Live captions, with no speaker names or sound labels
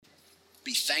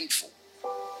be thankful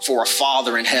for a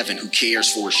Father in heaven who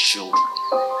cares for his children.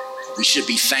 We should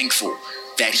be thankful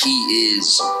that he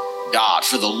is God.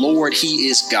 For the Lord, he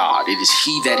is God. It is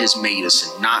he that has made us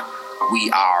and not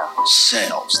we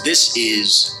ourselves. This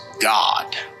is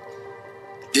God.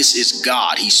 This is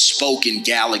God. He spoke and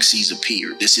galaxies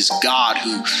appeared. This is God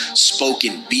who spoke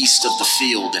and beasts of the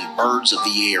field and birds of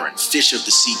the air and fish of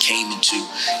the sea came into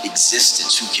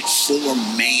existence, who can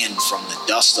form man from the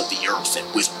dust of the earth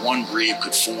and with one rib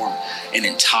could form an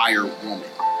entire woman.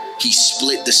 He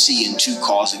split the sea in two,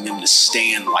 causing them to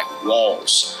stand like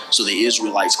walls so the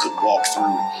Israelites could walk through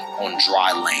on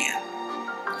dry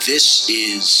land. This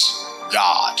is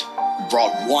God, who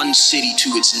brought one city to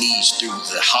its knees through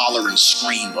the holler and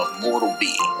scream of mortal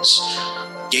beings,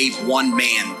 gave one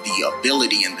man the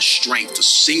ability and the strength to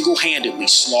single-handedly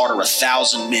slaughter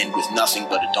 1,000 men with nothing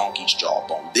but a donkey's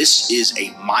jawbone. This is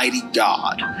a mighty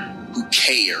God who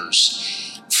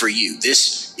cares for you.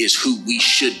 This is who we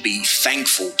should be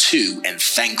thankful to and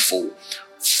thankful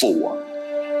for.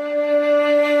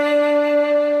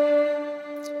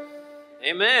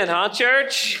 Amen, huh,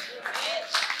 church?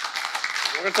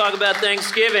 We're going to talk about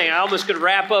Thanksgiving. I almost could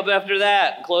wrap up after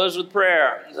that and close with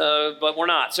prayer, but we're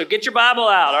not. So get your Bible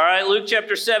out, all right? Luke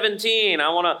chapter 17. I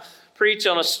want to preach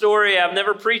on a story I've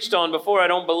never preached on before, I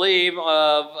don't believe,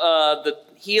 of the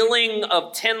healing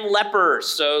of 10 lepers.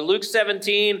 So Luke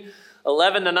 17,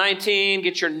 11 to 19.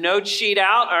 Get your note sheet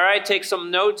out, all right? Take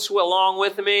some notes along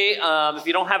with me. If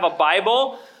you don't have a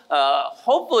Bible,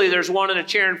 hopefully there's one in a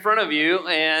chair in front of you,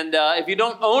 and if you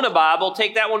don't own a Bible,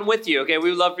 take that one with you, okay? We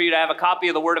would love for you to have a copy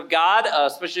of the Word of God,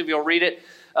 especially if you'll read it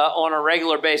on a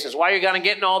regular basis. While you're kind of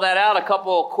getting all that out, a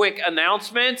couple quick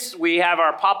announcements. We have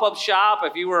our pop-up shop.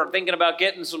 If you were thinking about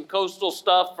getting some coastal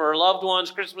stuff for loved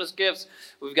ones, Christmas gifts,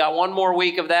 we've got one more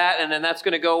week of that, and then that's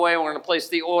going to go away, and we're going to place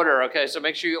the order, okay? So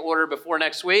make sure you order before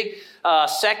next week.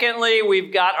 Secondly,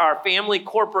 we've got our family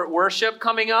corporate worship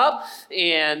coming up,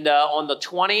 and on the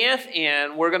 20th,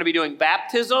 and we're going to be doing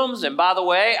baptisms. And by the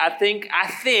way, I think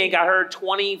I heard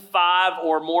 25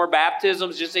 or more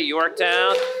baptisms just at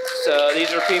Yorktown. So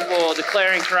these are people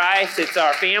declaring Christ. It's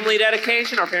our family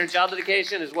dedication, our parent-child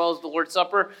dedication, as well as the Lord's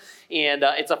Supper. And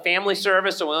it's a family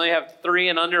service, so we only have 3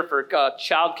 and under for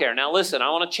childcare. Now listen,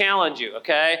 I want to challenge you,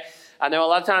 okay? I know a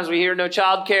lot of times we hear no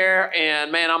childcare,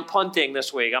 and man, I'm punting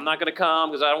this week. I'm not going to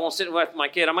come because I don't want to sit with my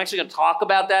kid. I'm actually going to talk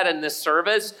about that in this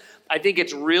service. I think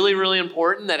it's really, really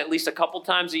important that at least a couple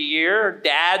times a year,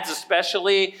 dads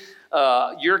especially,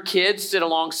 your kids sit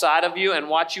alongside of you and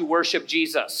watch you worship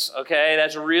Jesus, okay?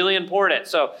 That's really important.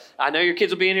 So I know your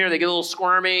kids will be in here. They get a little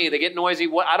squirmy. They get noisy.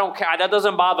 I don't care. That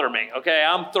doesn't bother me, okay?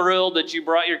 I'm thrilled that you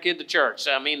brought your kid to church.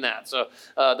 I mean that. So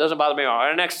it doesn't bother me at all.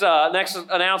 Our next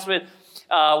announcement,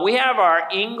 we have our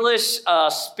English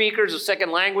speakers of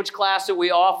second language class that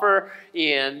we offer,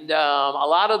 and a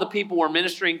lot of the people we're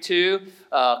ministering to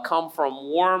come from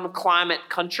warm climate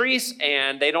countries,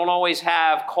 and they don't always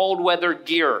have cold weather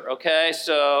gear, okay?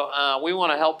 So we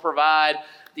want to help provide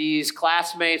these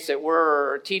classmates that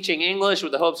we're teaching English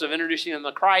with the hopes of introducing them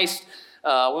to Christ. We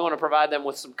want to provide them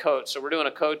with some coats. So we're doing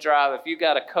a coat drive. If you've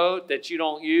got a coat that you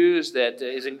don't use that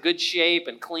is in good shape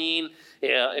and clean,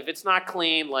 if it's not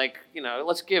clean,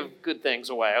 let's give good things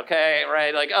away, okay?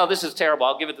 Right? Like, oh, this is terrible.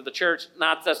 I'll give it to the church.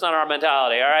 That's not our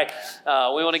mentality, all right?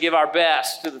 We want to give our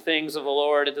best to the things of the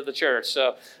Lord and to the church.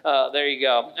 So there you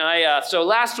go. So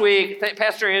last week,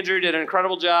 Pastor Andrew did an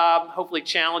incredible job. Hopefully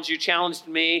challenged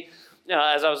me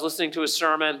as I was listening to his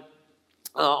sermon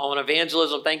on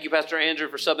evangelism. Thank you, Pastor Andrew,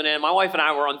 for subbing in. My wife and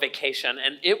I were on vacation,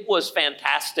 and it was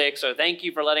fantastic. So thank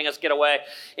you for letting us get away.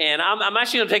 And I'm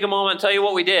actually going to take a moment and tell you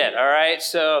what we did, all right?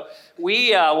 So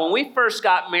we, when we first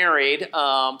got married,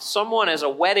 someone as a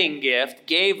wedding gift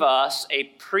gave us a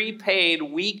prepaid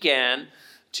weekend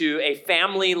to a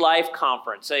family life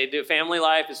conference. They do family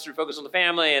life, it's through Focus on the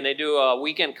Family, and they do a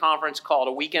weekend conference called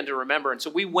A Weekend to Remember. And so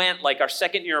we went like our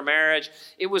second year of marriage.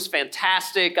 It was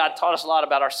fantastic. God taught us a lot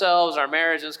about ourselves, our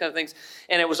marriage, and those kind of things.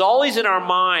 And it was always in our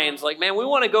minds, like, man, we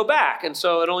want to go back. And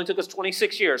so it only took us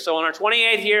 26 years. So on our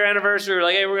 28th year anniversary, we were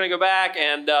like, hey, we're going to go back.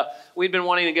 And we'd been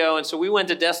wanting to go. And so we went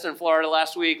to Destin, Florida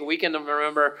last week, A Weekend to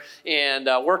Remember, and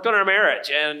worked on our marriage.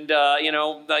 And,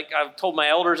 I've told my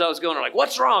elders I was going, they're like,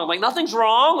 what's wrong? I'm like, nothing's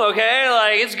wrong. Okay,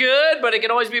 like it's good, but it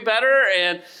can always be better.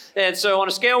 And so on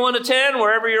a scale 1 to 10,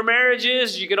 wherever your marriage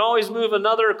is, you can always move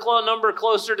another number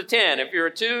closer to 10. If you're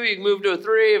a 2, you can move to a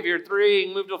 3. If you're a 3, you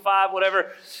can move to a 5,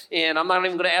 whatever. And I'm not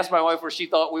even going to ask my wife where she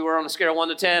thought we were on a scale 1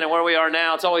 to 10, and where we are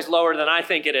now, it's always lower than I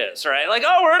think it is, right? Like,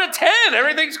 oh, we're at a 10.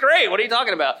 Everything's great. What are you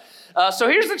talking about? So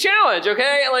here's the challenge,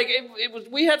 okay? Like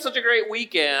we had such a great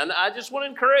weekend. I just want to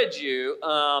encourage you.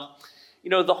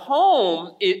 the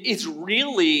home is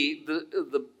really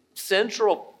the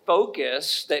central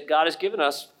focus that God has given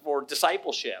us for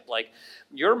discipleship. Like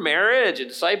your marriage and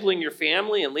discipling your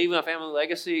family and leaving a family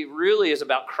legacy really is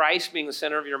about Christ being the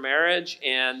center of your marriage.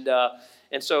 And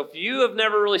so if you have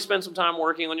never really spent some time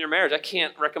working on your marriage, I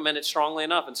can't recommend it strongly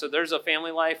enough. And so there's a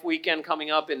family life weekend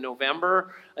coming up in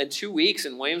November in 2 weeks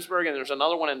in Williamsburg, and there's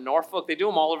another one in Norfolk. They do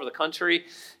them all over the country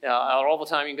all the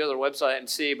time. You can go to their website and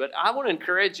see. But I want to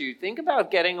encourage you, think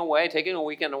about getting away, taking a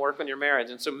weekend to work on your marriage.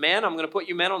 And so men, I'm going to put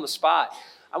you men on the spot.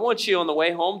 I want you on the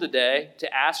way home today to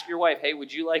ask your wife, hey,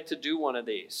 would you like to do one of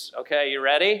these? Okay, you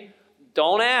ready?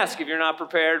 Don't ask if you're not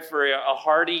prepared for a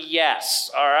hearty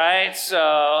yes, all right?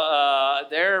 So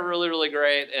they're really, really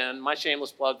great, and my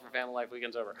shameless plug for Family Life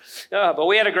Weekend's over. But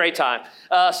we had a great time.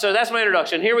 So that's my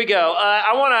introduction. Here we go.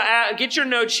 I want to get your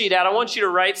note sheet out. I want you to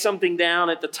write something down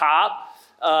at the top,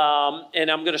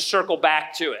 and I'm going to circle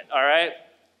back to it, all right?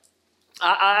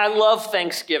 I love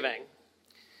Thanksgiving.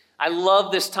 I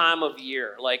love this time of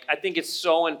year. Like, I think it's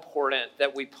so important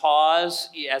that we pause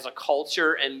as a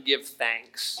culture and give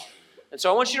thanks. And so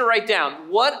I want you to write down,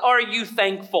 what are you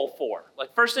thankful for?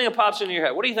 Like, first thing that pops into your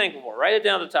head, what are you thankful for? Write it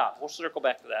down at the top. We'll circle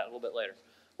back to that a little bit later.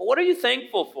 But what are you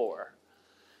thankful for?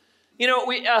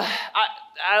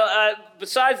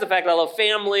 Besides the fact that I love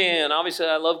family, and obviously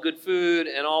I love good food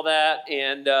and all that,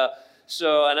 and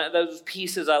those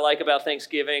pieces I like about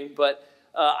Thanksgiving, but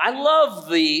I love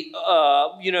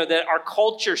that our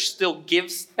culture still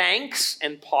gives thanks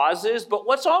and pauses. But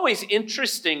what's always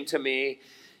interesting to me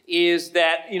is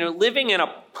that, living in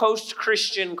a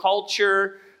post-Christian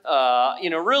culture,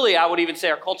 really I would even say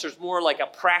our culture is more like a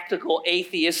practical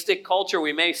atheistic culture.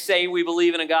 We may say we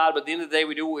believe in a God, but at the end of the day,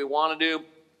 we do what we want to do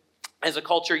as a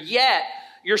culture. Yet,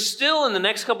 you're still in the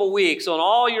next couple weeks on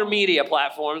all your media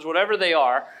platforms, whatever they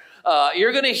are,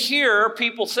 you're going to hear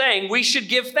people saying we should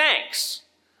give thanks.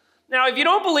 Now, if you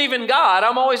don't believe in God,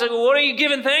 I'm always like, well, what are you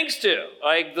giving thanks to?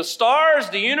 Like the stars,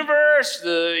 the universe,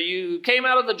 you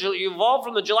evolved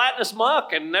from the gelatinous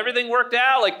muck and everything worked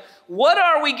out. Like, what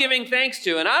are we giving thanks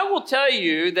to? And I will tell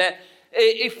you that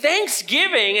if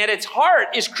Thanksgiving at its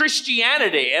heart is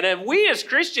Christianity, and if we as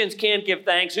Christians can't give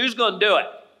thanks, who's going to do it?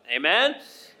 Amen?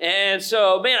 And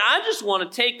so, man, I just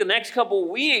want to take the next couple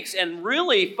weeks and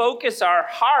really focus our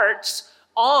hearts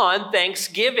on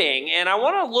Thanksgiving. And I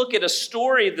want to look at a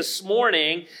story this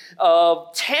morning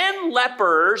of 10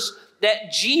 lepers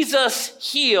that Jesus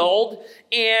healed,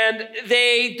 and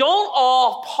they don't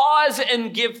all pause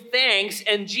and give thanks,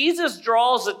 and Jesus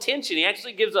draws attention. He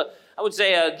actually gives a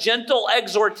gentle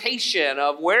exhortation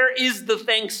of where is the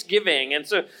thanksgiving. And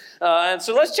so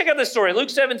let's check out this story. Luke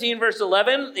 17, verse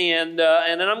 11, and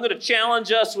then I'm going to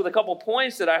challenge us with a couple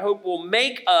points that I hope will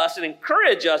make us and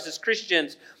encourage us as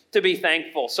Christians to be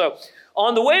thankful. So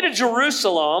on the way to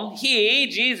Jerusalem,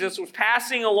 Jesus, was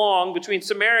passing along between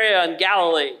Samaria and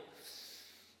Galilee.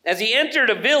 As he entered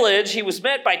a village, he was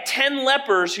met by 10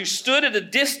 lepers who stood at a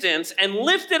distance and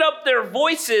lifted up their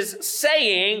voices,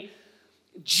 saying,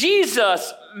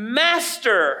 Jesus,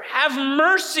 Master, have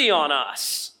mercy on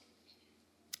us.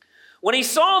 When he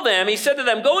saw them, he said to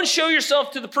them, go and show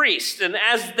yourself to the priest. And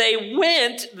as they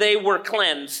went, they were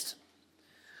cleansed.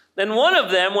 Then one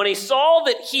of them, when he saw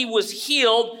that he was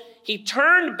healed, he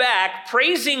turned back,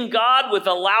 praising God with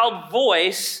a loud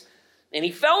voice, and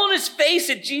he fell on his face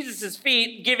at Jesus'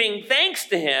 feet, giving thanks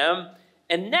to him,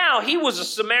 and now he was a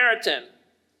Samaritan.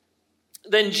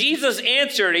 Then Jesus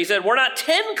answered, he said, were not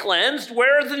 10 cleansed?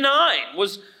 Where are the 9?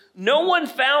 Was no one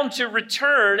found to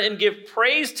return and give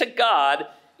praise to God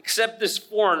except this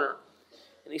foreigner?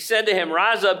 And he said to him,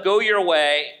 rise up, go your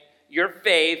way. Your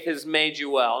faith has made you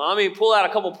well. Now, let me pull out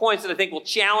a couple points that I think will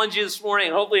challenge you this morning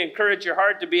and hopefully encourage your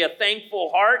heart to be a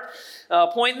thankful heart.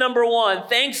 Point number 1,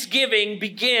 Thanksgiving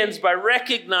begins by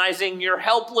recognizing your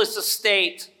helpless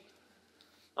estate.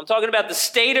 I'm talking about the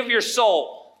state of your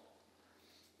soul.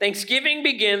 Thanksgiving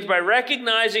begins by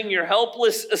recognizing your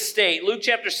helpless estate. Luke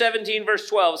chapter 17, verse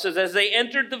 12 says, as they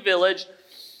entered the village,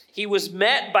 he was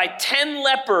met by 10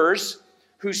 lepers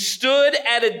who stood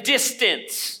at a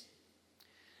distance.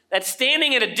 That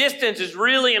standing at a distance is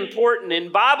really important. In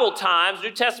Bible times,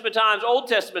 New Testament times, Old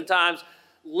Testament times,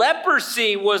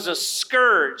 leprosy was a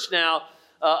scourge. Now,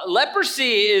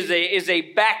 leprosy is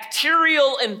a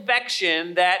bacterial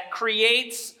infection that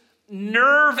creates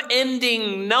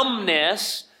nerve-ending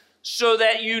numbness so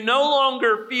that you no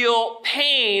longer feel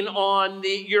pain on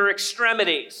your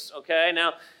extremities, okay?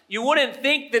 Now, you wouldn't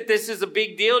think that this is a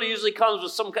big deal. It usually comes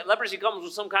with leprosy comes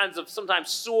with some kinds of sometimes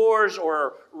sores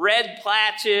or red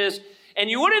patches. And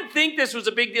you wouldn't think this was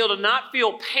a big deal to not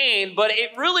feel pain, but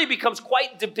it really becomes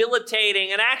quite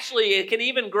debilitating, and actually it can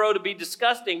even grow to be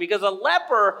disgusting, because a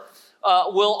leper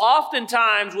would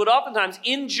oftentimes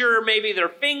injure maybe their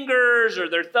fingers or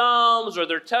their thumbs or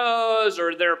their toes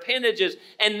or their appendages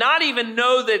and not even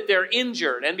know that they're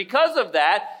injured. And because of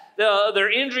that, their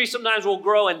injury sometimes will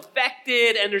grow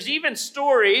infected. And there's even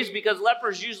stories, because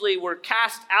lepers usually were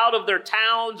cast out of their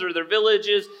towns or their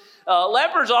villages.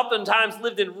 Lepers oftentimes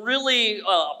lived in really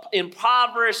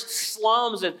impoverished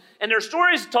slums, and there are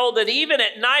stories told that even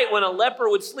at night when a leper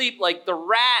would sleep, like the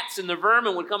rats and the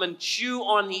vermin would come and chew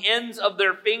on the ends of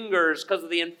their fingers because of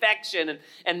the infection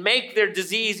and make their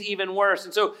disease even worse.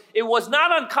 And so it was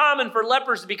not uncommon for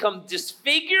lepers to become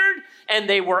disfigured, and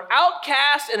they were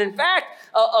outcast. And in fact,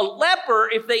 a leper,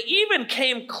 if they even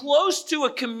came close to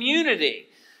a community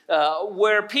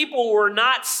where people were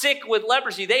not sick with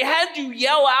leprosy, they had to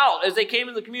yell out as they came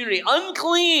into the community,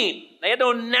 unclean. They had to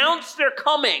announce their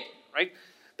coming, right?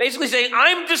 Basically saying,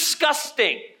 I'm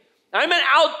disgusting. I'm an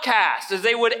outcast, as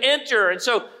they would enter. And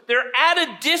so they're at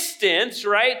a distance,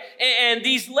 right? And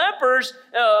these lepers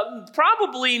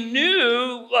probably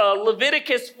knew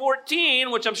Leviticus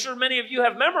 14, which I'm sure many of you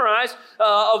have memorized,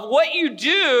 of what you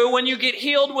do when you get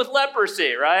healed with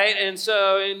leprosy, right? And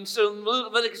so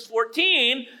Leviticus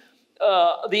 14,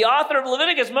 the author of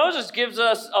Leviticus, Moses, gives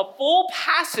us a full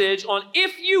passage on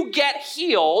if you get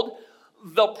healed,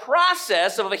 the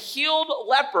process of a healed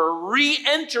leper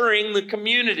re-entering the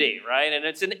community, right? And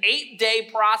it's an 8-day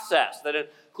process that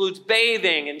includes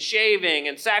bathing and shaving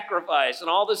and sacrifice and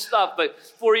all this stuff, but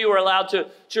before you are allowed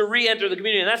to re-enter the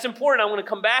community. And that's important. I want to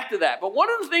come back to that. But one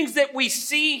of the things that we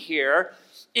see here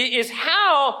is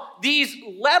how these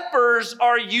lepers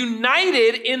are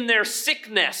united in their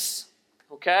sickness,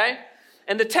 okay?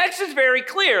 And the text is very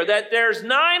clear that there's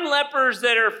 9 lepers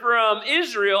that are from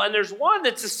Israel, and there's one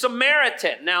that's a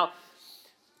Samaritan. Now,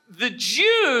 the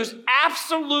Jews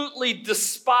absolutely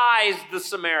despised the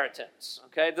Samaritans,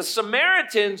 okay? The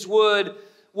Samaritans would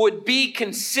be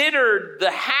considered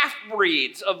the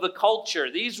half-breeds of the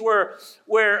culture. These were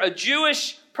where a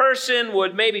Jewish person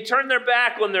would maybe turn their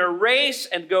back on their race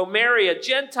and go marry a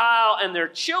Gentile, and their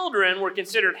children were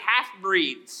considered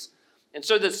half-breeds. And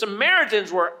so the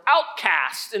Samaritans were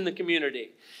outcast in the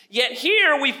community. Yet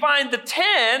here we find the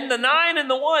 10, the 9, and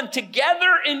the 1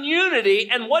 together in unity.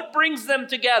 And what brings them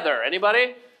together?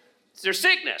 Anybody? It's their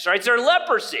sickness, right? It's their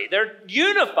leprosy. They're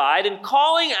unified and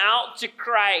calling out to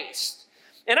Christ.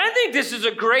 And I think this is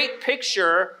a great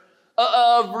picture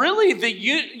of really the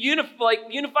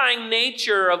unifying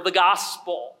nature of the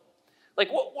gospel. Like,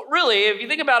 really, if you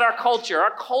think about our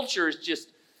culture is just,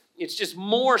 it's just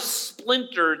more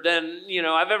splintered than,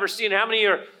 I've ever seen. How many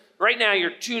are, right now you're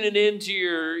tuning into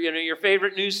your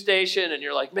favorite news station and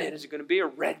you're like, man, is it going to be a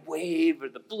red wave or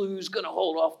the blues going to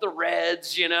hold off the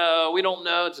reds? We don't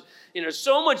know. It's,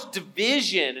 so much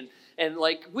division. And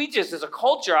like, we just, as a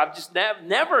culture, I've just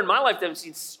never in my lifetime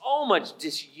seen so much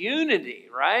disunity,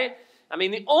 right? I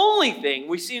mean, the only thing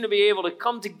we seem to be able to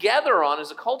come together on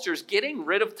as a culture is getting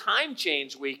rid of time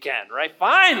change weekend, right?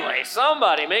 Finally,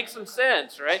 somebody make some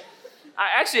sense, right?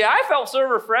 I felt so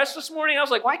refreshed this morning. I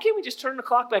was like, why can't we just turn the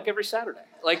clock back every Saturday?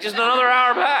 Like, just another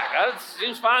hour back. That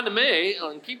seems fine to me.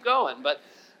 And keep going. But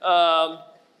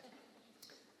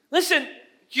listen,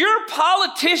 your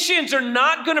politicians are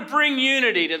not going to bring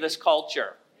unity to this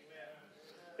culture.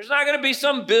 There's not going to be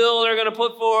some bill they're going to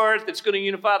put forth that's going to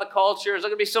unify the culture. There's not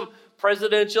going to be some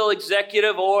presidential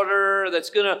executive order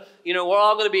that's going to, we're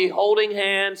all going to be holding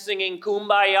hands, singing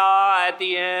Kumbaya at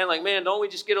the end. Like, man, don't we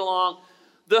just get along?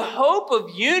 The hope of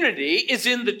unity is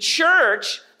in the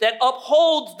church that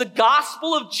upholds the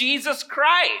gospel of Jesus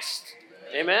Christ.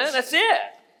 Amen? That's it.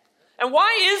 And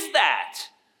why is that?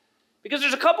 Because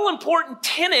there's a couple important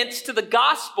tenets to the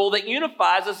gospel that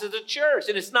unifies us as a church.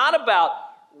 And it's not about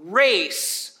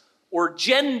race or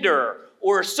gender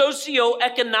or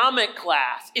socioeconomic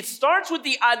class. It starts with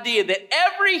the idea that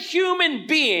every human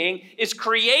being is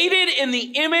created in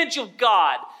the image of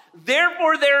God.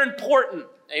 Therefore, they're important.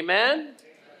 Amen?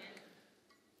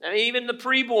 And even the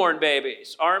preborn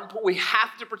babies are important. We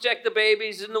have to protect the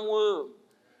babies in the womb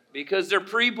because they're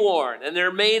preborn and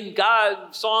they're made.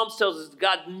 God, Psalms tells us,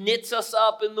 God knits us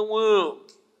up in the womb.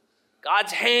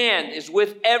 God's hand is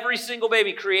with every single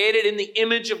baby created in the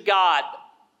image of God.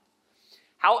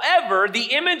 However, the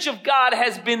image of God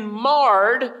has been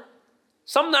marred,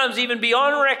 sometimes even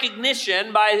beyond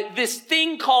recognition, by this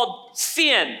thing called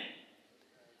sin.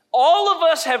 All of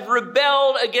us have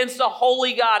rebelled against a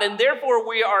holy God, and therefore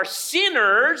we are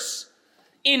sinners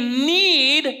in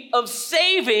need of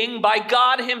saving by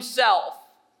God himself.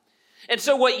 And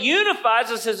so what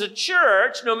unifies us as a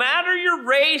church, no matter your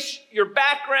race, your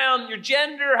background, your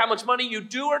gender, how much money you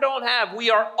do or don't have, we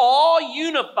are all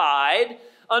unified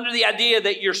under the idea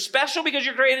that you're special because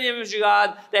you're created in the image of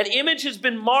God. That image has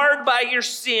been marred by your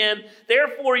sin.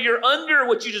 Therefore, you're under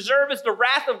what you deserve is the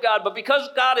wrath of God. But because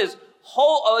God is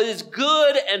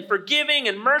good and forgiving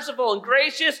and merciful and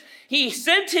gracious, he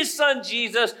sent his son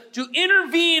Jesus to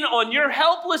intervene on your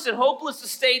helpless and hopeless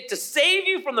estate to save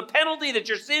you from the penalty that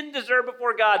your sin deserved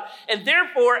before God. And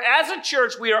therefore, as a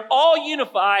church, we are all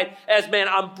unified as, man,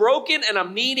 I'm broken and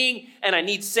I'm needing and I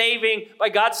need saving by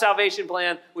God's salvation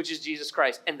plan, which is Jesus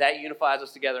Christ. And that unifies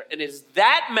us together. And it is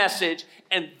that message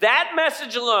and that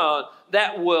message alone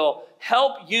that will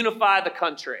help unify the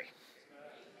country.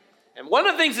 And one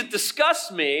of the things that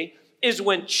disgusts me is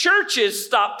when churches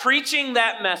stop preaching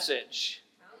that message.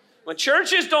 When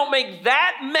churches don't make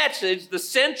that message the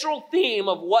central theme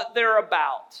of what they're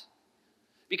about.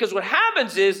 Because what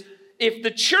happens is, if the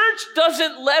church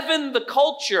doesn't leaven the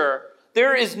culture,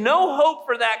 there is no hope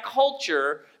for that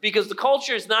culture because the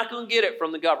culture is not going to get it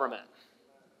from the government.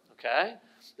 Okay?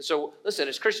 So, listen,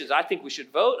 as Christians, I think we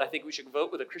should vote. I think we should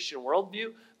vote with a Christian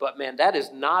worldview. But, man, that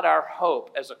is not our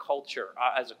hope as a culture,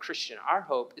 as a Christian. Our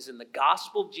hope is in the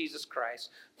gospel of Jesus Christ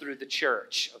through the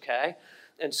church, okay?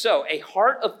 And so a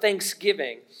heart of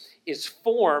thanksgiving is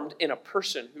formed in a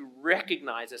person who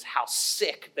recognizes how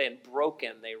sick and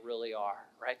broken they really are,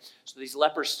 right? So these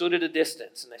lepers stood at a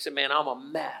distance, and they said, man, I'm a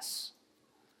mess.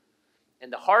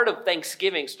 And the heart of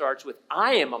thanksgiving starts with,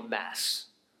 I am a mess.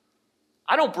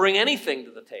 I don't bring anything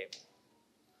to the table.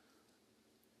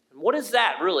 And what is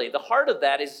that really? The heart of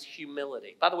that is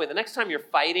humility. By the way, the next time you're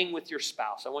fighting with your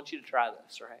spouse, I want you to try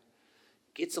this, right?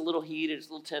 It gets a little heated, it's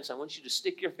a little tense. I want you to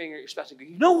stick your finger at your spouse and go,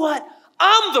 you know what?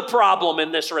 I'm the problem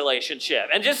in this relationship.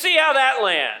 And just see how that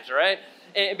lands, right?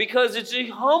 And because it's a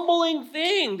humbling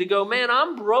thing to go, man,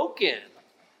 I'm broken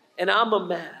and I'm a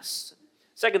mess.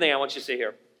 Second thing I want you to see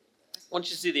here. I want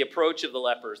you to see the approach of the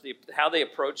lepers, how they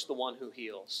approach the one who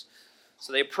heals.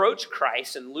 So they approach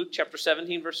Christ in Luke chapter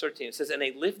 17, verse 13. It says, and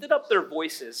they lifted up their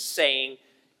voices saying,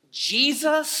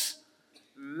 Jesus,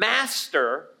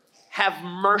 Master, have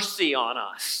mercy on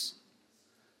us.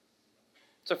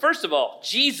 So first of all,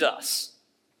 Jesus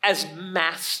as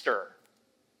Master.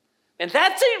 And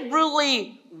that's a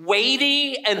really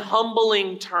weighty and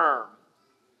humbling term.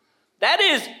 That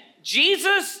is,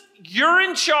 Jesus, you're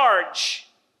in charge.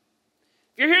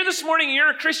 If you're here this morning and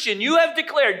you're a Christian, you have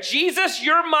declared, Jesus,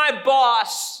 you're my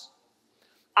boss.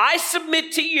 I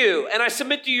submit to you, and I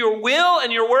submit to your will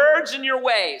and your words and your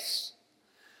ways.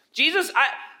 Jesus,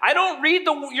 I don't read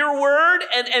your word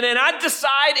and then I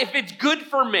decide if it's good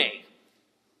for me.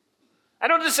 I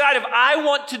don't decide if I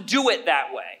want to do it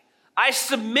that way. I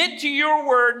submit to your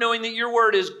word knowing that your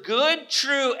word is good,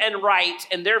 true, and right,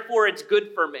 and therefore it's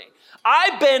good for me.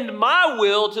 I bend my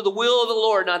will to the will of the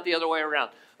Lord, not the other way around.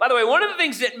 By the way, one of the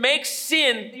things that makes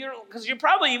sin, because you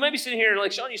may be sitting here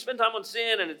like, Shaun, you spend time on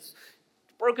sin and it's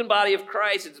the broken body of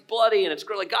Christ, it's bloody and it's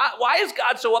like, God, why is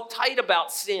God so uptight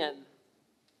about sin?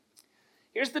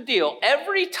 Here's the deal.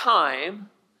 Every time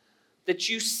that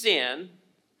you sin,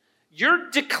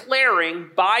 you're declaring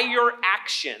by your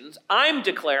actions, I'm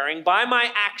declaring by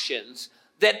my actions,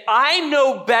 that I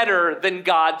know better than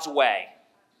God's way.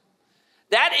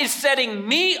 That is setting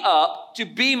me up to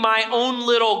be my own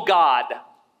little God.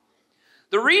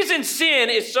 The reason sin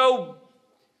is so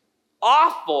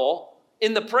awful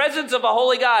in the presence of a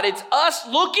holy God, it's us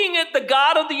looking at the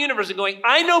God of the universe and going,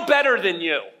 I know better than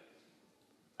you.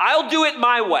 I'll do it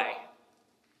my way.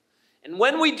 And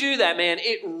when we do that, man,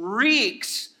 it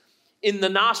reeks in the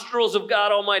nostrils of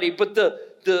God Almighty. But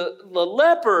the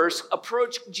lepers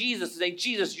approach Jesus and say,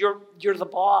 Jesus, you're the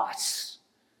boss.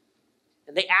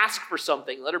 And they ask for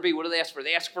something. Let her be. What do they ask for?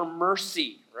 They ask for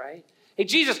mercy, right? Hey,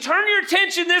 Jesus, turn your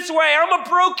attention this way. I'm a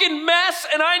broken mess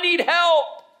and I need help.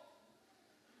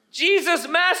 Jesus,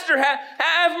 Master,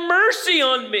 have mercy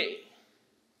on me.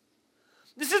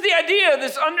 This is the idea,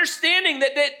 this understanding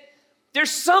that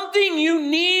there's something you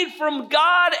need from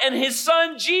God and his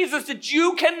son Jesus that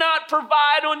you cannot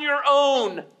provide on your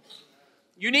own.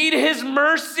 You need his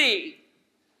mercy.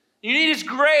 You need his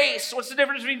grace. What's the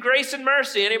difference between grace and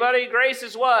mercy? Anybody? Grace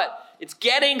is what? It's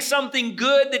getting something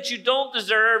good that you don't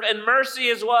deserve, and mercy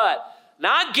is what?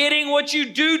 Not getting what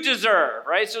you do deserve,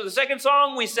 right? So the second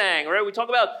song we sang, right? We talk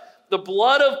about the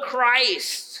blood of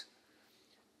Christ.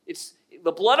 It's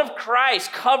the blood of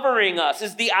Christ covering us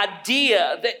is the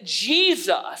idea that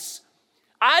Jesus,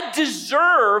 I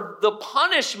deserve the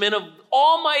punishment of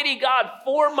Almighty God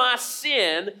for my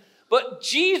sin, But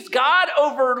God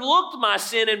overlooked my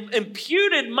sin and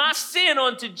imputed my sin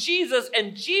onto Jesus,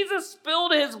 and Jesus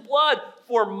spilled his blood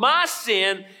for my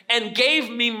sin and gave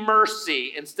me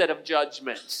mercy instead of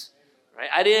judgment. Right?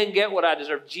 I didn't get what I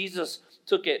deserved. Jesus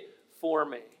took it for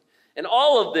me. And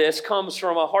all of this comes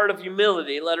from a heart of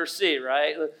humility, letter C,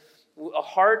 right? A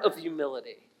heart of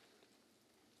humility.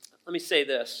 Let me say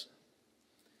this.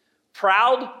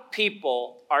 Proud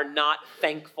people are not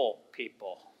thankful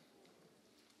people.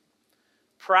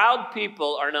 Proud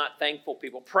people are not thankful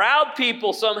people. Proud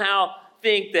people somehow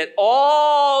think that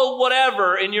all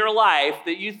whatever in your life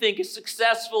that you think is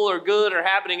successful or good or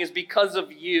happening is because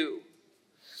of you.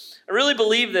 I really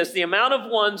believe this. The amount of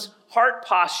one's heart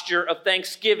posture of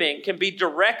thanksgiving can be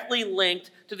directly linked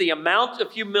to the amount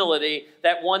of humility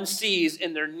that one sees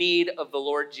in their need of the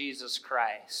Lord Jesus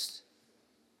Christ.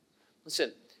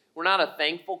 Listen, we're not a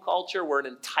thankful culture. We're an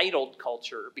entitled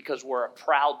culture because we're a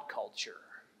proud culture.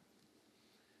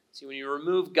 See, when you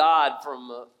remove God from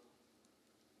the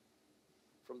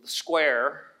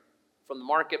square, from the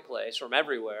marketplace, from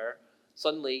everywhere,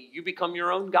 suddenly you become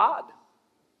your own God.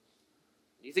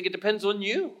 You think it depends on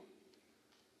you.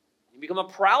 You become a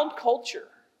proud culture.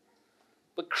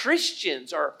 But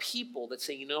Christians are a people that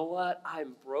say, you know what?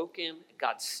 I'm broken.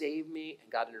 God saved me, and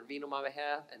God intervened on my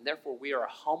behalf, and therefore we are a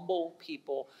humble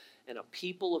people, and a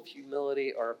people of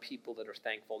humility are a people that are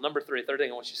thankful. Number three, third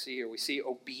thing I want you to see here, we see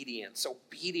obedience.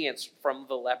 Obedience from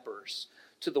the lepers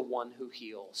to the one who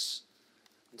heals.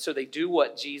 And so they do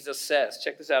what Jesus says.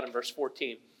 Check this out in verse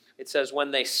 14. It says,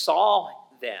 when he saw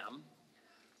them,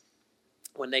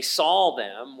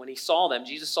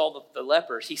 Jesus saw the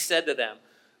lepers, he said to them,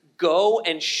 go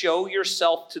and show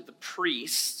yourself to the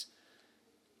priest.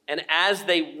 And as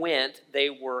they went, they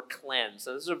were cleansed.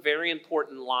 So this is a very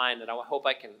important line that I hope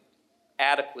I can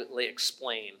adequately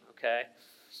explain, okay?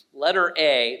 Letter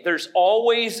A, there's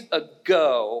always a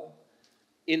go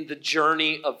in the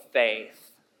journey of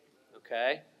faith,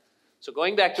 okay? So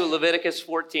going back to Leviticus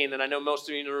 14, and I know most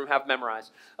of you in the room have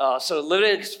memorized. So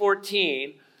Leviticus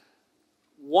 14,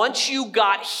 once you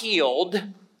got healed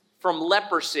from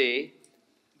leprosy,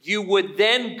 you would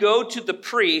then go to the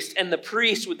priest, and the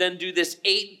priest would then do this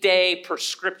 8-day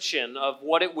prescription of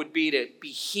what it would be to be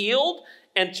healed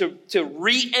and to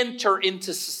re-enter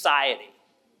into society.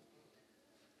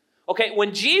 Okay,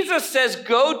 when Jesus says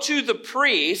go to the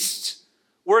priest,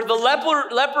 were the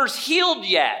lepers healed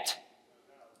yet?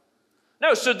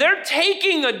 No, so they're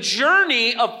taking a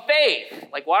journey of faith.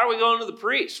 Like, why are we going to the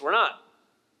priest? We're not.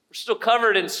 We're still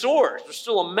covered in sores. We're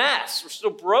still a mess. We're still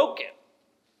broken.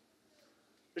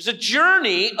 There's a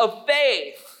journey of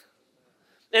faith.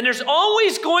 And there's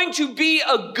always going to be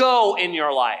a go in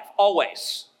your life.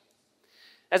 Always.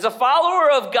 As a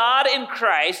follower of God in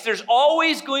Christ, there's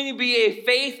always going to be a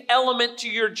faith element to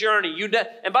your journey.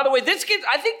 And by the way,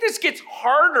 I think this gets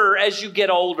harder as you get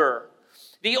older.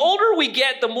 The older we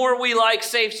get, the more we like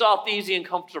safe, soft, easy, and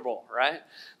comfortable, right?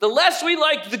 The less we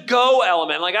like the go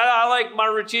element. Like, I like my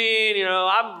routine, you know,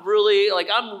 I'm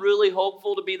really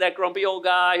hopeful to be that grumpy old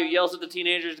guy who yells at the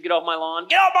teenagers to get off my lawn.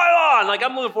 Get off my lawn! Like,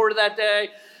 I'm looking forward to that day.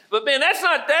 But man, that's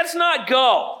not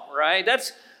go, right?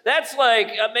 That's like,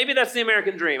 maybe that's the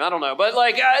American dream, I don't know. But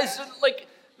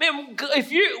man,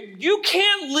 if you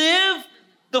can't live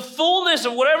the fullness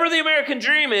of whatever the American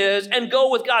dream is and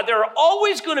go with God, there are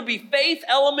always going to be faith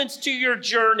elements to your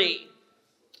journey.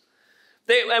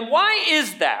 And why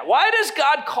is that? Why does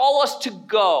God call us to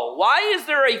go? Why is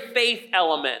there a faith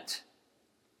element?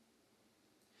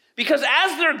 Because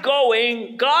as they're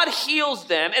going, God heals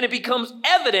them, and it becomes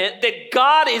evident that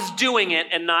God is doing it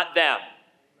and not them.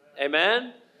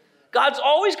 Amen? God's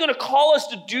always going to call us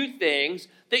to do things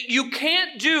that you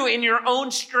can't do in your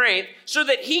own strength so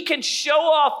that he can show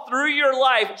off through your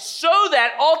life so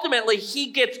that ultimately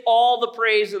he gets all the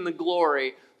praise and the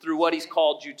glory through what he's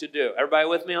called you to do. Everybody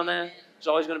with me on that? There's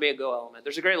always going to be a go element.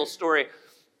 There's a great little story.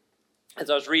 As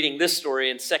I was reading this story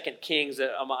in 2 Kings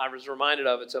that I was reminded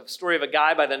of, it's a story of a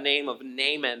guy by the name of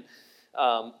Naaman.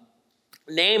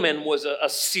 Naaman was a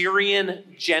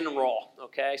Syrian general,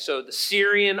 okay? So the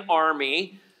Syrian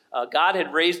army, God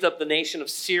had raised up the nation of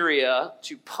Syria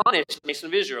to punish the nation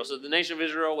of Israel. So the nation of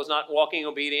Israel was not walking in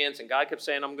obedience, and God kept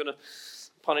saying, I'm going to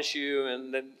punish you,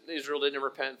 and then Israel didn't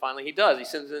repent. Finally, he does. He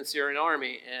sends in the Syrian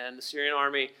army, and the Syrian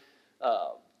army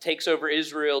takes over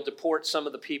Israel, deports some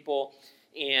of the people,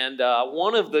 and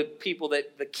one of the people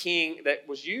that the king that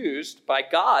was used by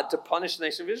God to punish the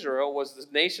nation of Israel was the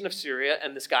nation of Syria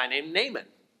and this guy named Naaman.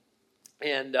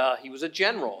 And he was a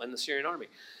general in the Syrian army.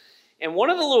 And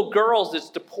one of the little girls that's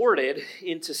deported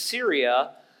into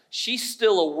Syria, she's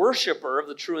still a worshiper of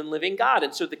the true and living God.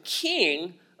 And so the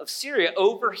king of Syria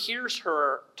overhears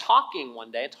her talking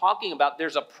one day, talking about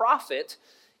there's a prophet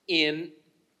in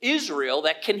Israel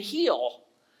that can heal.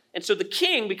 And so the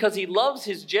king, because he loves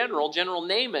his General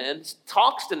Naaman,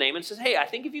 talks to Naaman and says, hey, I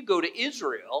think if you go to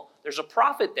Israel, there's a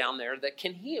prophet down there that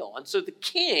can heal. And so the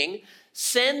king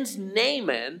sends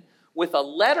Naaman with a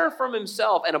letter from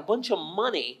himself and a bunch of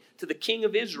money to the king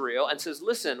of Israel and says,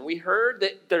 listen, we heard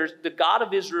that the God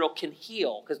of Israel can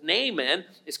heal because Naaman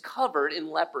is covered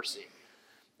in leprosy.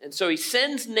 And so he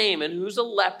sends Naaman, who's a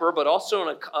leper, but also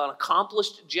an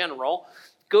accomplished general,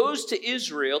 goes to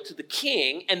Israel to the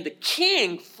king, and the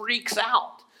king freaks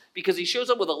out because he shows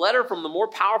up with a letter from the more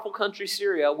powerful country,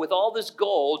 Syria, with all this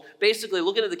gold, basically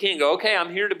looking at the king and go, okay,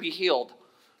 I'm here to be healed,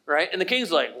 right? And the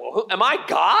king's like, well, am I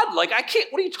God? Like, I can't,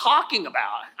 what are you talking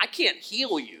about? I can't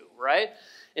heal you, right?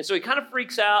 And so he kind of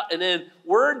freaks out, and then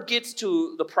word gets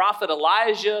to the prophet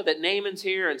Elijah that Naaman's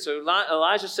here, and so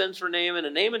Elijah sends for Naaman,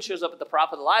 and Naaman shows up at the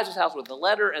prophet Elijah's house with the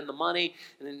letter and the money,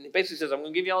 and then he basically says, I'm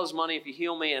going to give you all this money if you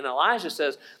heal me, and Elijah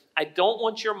says, I don't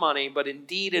want your money, but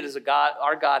indeed it is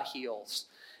our God heals.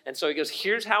 And so he goes,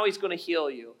 here's how he's going to heal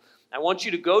you. I want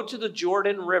you to go to the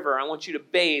Jordan River. I want you to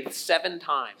bathe 7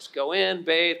 times. Go in,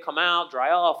 bathe, come out,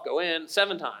 dry off, go in,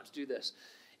 7 times. Do this.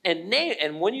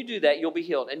 And when you do that, you'll be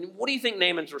healed. And what do you think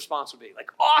Naaman's response would be? Like,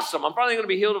 awesome, I'm probably going to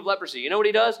be healed of leprosy. You know what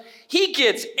he does? He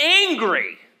gets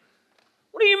angry.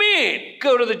 What do you mean,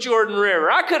 go to the Jordan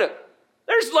River?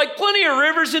 There's like plenty of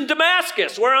rivers in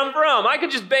Damascus, where I'm from. I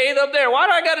could just bathe up there. Why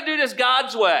do I got to do this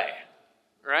God's way?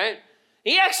 Right?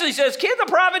 He actually says, can't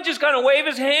the prophet just kind of wave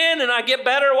his hand and I get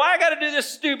better? Why I got to do this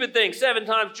stupid thing 7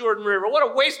 times Jordan River? What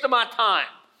a waste of my time.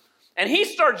 And he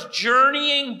starts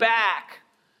journeying back.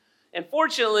 And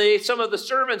fortunately, some of the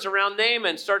servants around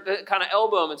Naaman start to kind of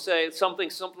elbow him and say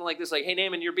something like this, like, hey,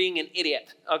 Naaman, you're being an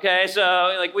idiot, okay?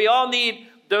 So, like, we all need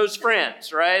those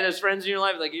friends, right? Those friends in your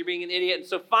life, like, you're being an idiot. And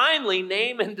so finally,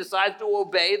 Naaman decides to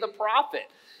obey the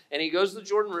prophet. And he goes to the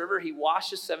Jordan River, he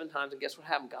washes 7 times, and guess what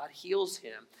happened? God heals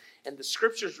him. And the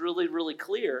scripture's really, really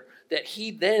clear that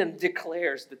he then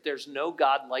declares that there's no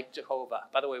God like Jehovah.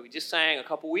 By the way, we just sang a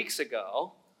couple weeks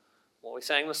ago, well, we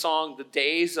sang the song, The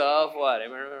Days of what? I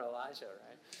remember Elijah,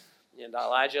 right? And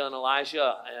Elijah and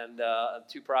Elisha, and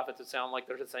 2 prophets that sound like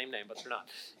they're the same name, but they're not,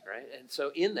 right? And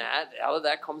so out of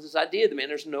that comes this idea that, man,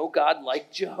 there's no God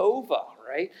like Jehovah,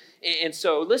 right? And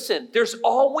so, listen, there's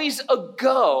always a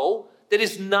go that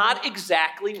is not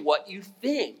exactly what you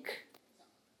think.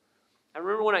 I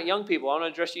remember when young people, I want to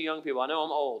address you young people. I know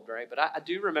I'm old, right? But I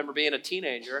do remember being a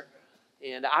teenager.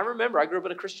 And I remember I grew up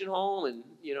in a Christian home, and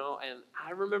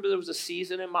I remember there was a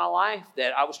season in my life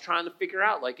that I was trying to figure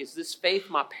out, like, is this faith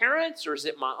my parents or is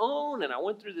it my own? And I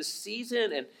went through this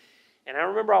season, and I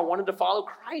remember I wanted to follow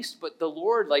Christ, but the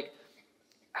Lord,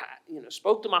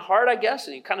 spoke to my heart, I guess,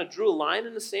 and he kind of drew a line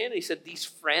in the sand, and he said, these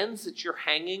friends that you're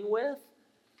hanging with,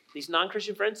 these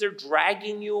non-Christian friends, they're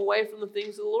dragging you away from the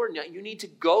things of the Lord. Now, you need to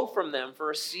go from them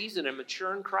for a season and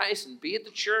mature in Christ and be at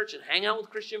the church and hang out with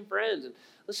Christian friends. And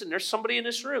listen, there's somebody in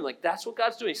this room, like, that's what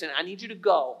God's doing. He's saying, I need you to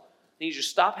go. I need you to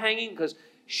stop hanging, because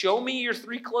show me your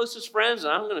 3 closest friends,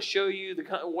 and I'm going to show you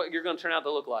what you're going to turn out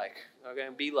to look like, okay,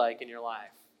 and be like in your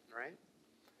life, right?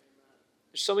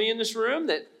 There's some of you in this room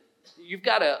that you've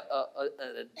got an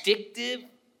addictive,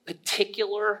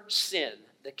 particular sin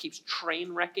that keeps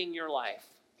train wrecking your life.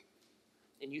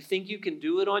 And you think you can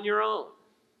do it on your own.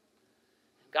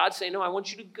 God's saying, no, I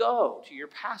want you to go to your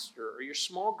pastor or your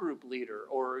small group leader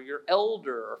or your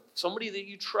elder or somebody that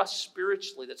you trust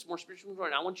spiritually, that's more spiritually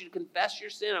important. I want you to confess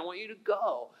your sin. I want you to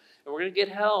go. And we're going to get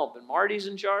help. And Marty's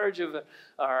in charge of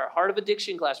our Heart of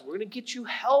Addiction class. We're going to get you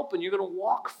help, and you're going to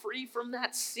walk free from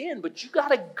that sin. But you got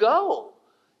to go.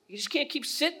 You just can't keep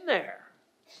sitting there.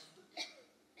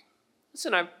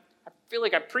 Listen, I feel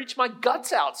like I preach my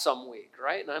guts out some week,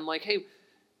 right? And I'm like, hey,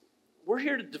 we're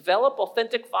here to develop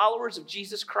authentic followers of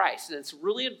Jesus Christ. And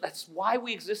that's why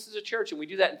we exist as a church. And we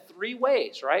do that in 3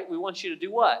 ways, right? We want you to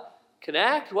do what?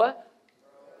 Connect, what?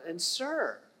 And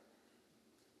serve.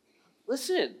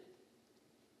 Listen,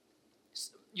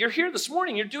 you're here this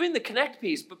morning, you're doing the connect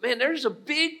piece, but man, there's a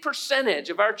big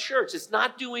percentage of our church that's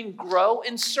not doing grow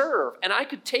and serve. And I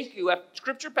could take you after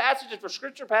scripture passage after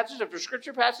scripture passage after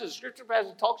scripture passage after scripture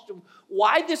passage talks to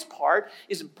why this part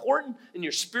is important in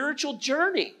your spiritual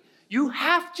journey. You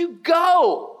have to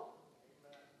go.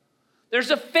 There's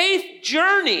a faith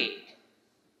journey.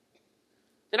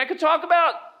 And I could talk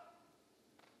about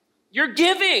your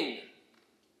giving.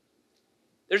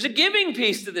 There's a giving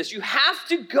piece to this. You have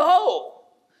to go.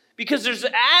 Because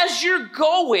as you're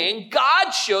going,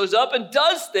 God shows up and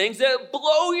does things that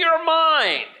blow your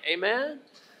mind. Amen?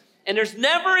 And there's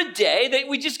never a day that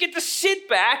we just get to sit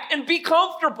back and be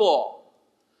comfortable.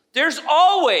 There's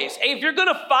always, hey, if you're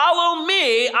going to follow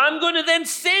me, I'm going to then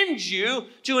send you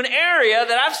to an area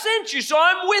that I've sent you, so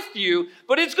I'm with you,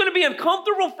 but it's going to be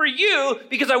uncomfortable for you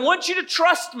because I want you to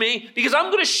trust me, because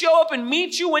I'm going to show up and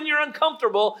meet you when you're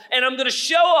uncomfortable, and I'm going to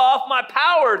show off my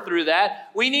power through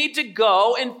that. We need to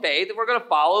go in faith if we're going to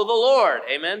follow the Lord.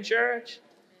 Amen, church?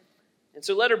 And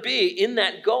so letter B, in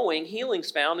that going,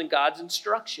 healing's found in God's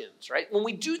instructions, right? When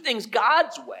we do things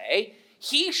God's way,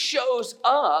 he shows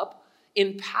up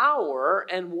in power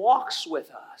and walks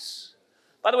with us.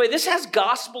 By the way, this has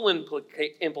gospel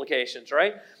implications,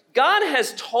 right? God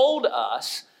has told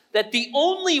us that the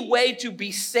only way to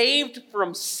be saved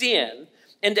from sin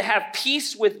and to have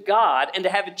peace with God and to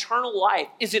have eternal life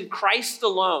is in Christ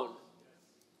alone.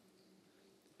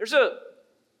 There's a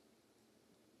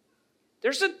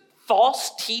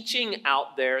false teaching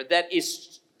out there that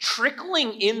is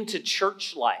trickling into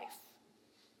church life.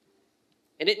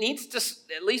 And it needs to,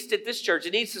 at least at this church,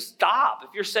 it needs to stop. If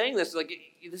you're saying this, like,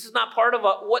 this is not part of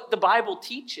what the Bible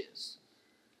teaches.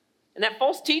 And that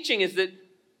false teaching is that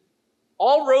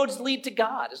all roads lead to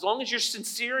God, as long as you're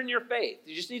sincere in your faith.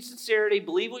 You just need sincerity,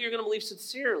 believe what you're going to believe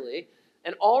sincerely,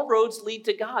 and all roads lead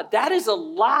to God. That is a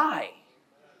lie.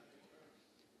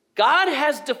 God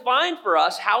has defined for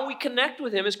us how we connect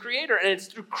with him as creator, and it's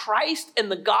through Christ and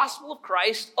the gospel of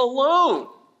Christ alone.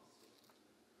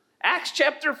 Acts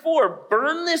chapter 4,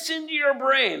 burn this into your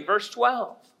brain, verse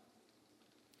 12.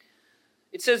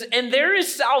 It says, and there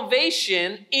is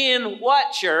salvation in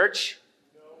what, church?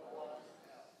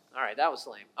 All right, that was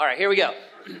lame. All right, here we go.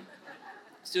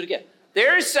 Let's do it again.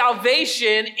 There is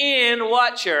salvation in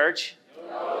what, church?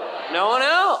 No one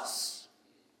else.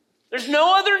 There's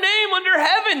no other name under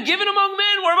heaven given among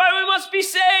men whereby we must be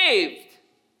saved.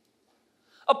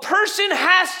 A person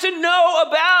has to know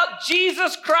about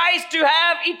Jesus Christ to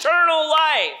have eternal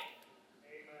life.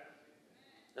 Amen.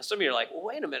 Now, some of you are like, well,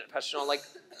 wait a minute, Pastor Shaun. Like,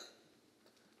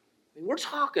 I mean, we're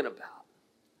talking about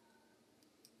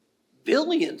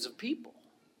billions of people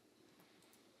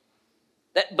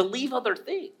that believe other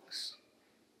things.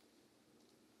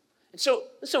 And so,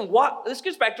 listen, this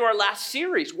gets back to our last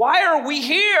series. Why are we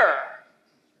here?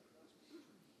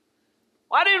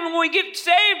 Why didn't, when we get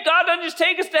saved, God doesn't just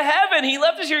take us to heaven? He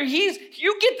left us here.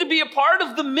 You get to be a part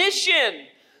of the mission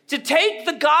to take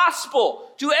the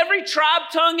gospel to every tribe,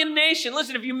 tongue, and nation.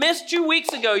 Listen, if you missed 2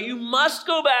 weeks ago, you must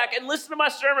go back and listen to my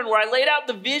sermon where I laid out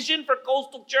the vision for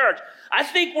Coastal Church. I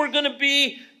think we're going to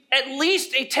be at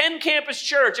least a 10-campus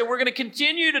church, and we're going to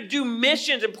continue to do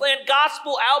missions and plant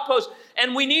gospel outposts,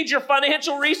 and we need your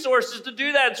financial resources to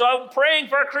do that. And so I'm praying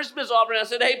for our Christmas offering. I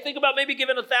said, hey, think about maybe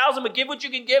giving $1,000, but give what you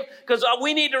can give, because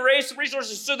we need to raise some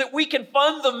resources so that we can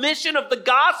fund the mission of the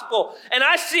gospel. And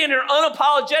I see in here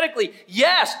unapologetically,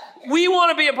 yes, we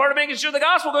want to be a part of making sure the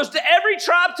gospel goes to every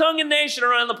tribe, tongue, and nation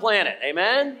around the planet.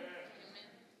 Amen?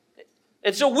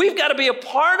 And so we've got to be a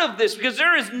part of this, because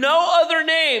there is no other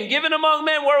name given among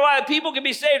men whereby people can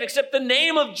be saved except the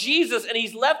name of Jesus. And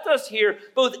he's left us here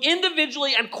both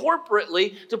individually and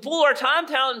corporately to pool our time,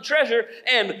 talent, and treasure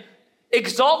and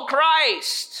exalt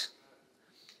Christ.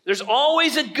 There's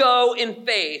always a go in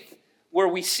faith where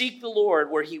we seek the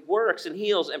Lord, where he works and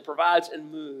heals and provides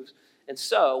and moves. And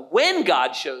so when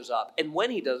God shows up and when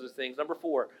he does those things, number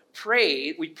 4,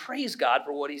 we praise God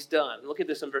for what he's done. Look at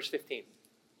this in verse 15.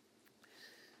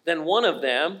 Then one of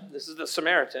them, this is the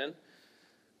Samaritan,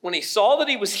 when he saw that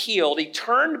he was healed, he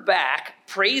turned back,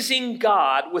 praising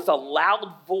God with a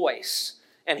loud voice.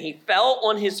 And he fell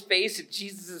on his face at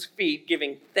Jesus' feet,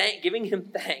 giving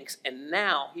him thanks. And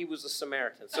now he was a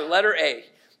Samaritan. So letter A,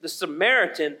 the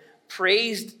Samaritan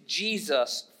praised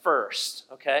Jesus first.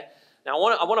 Okay? Now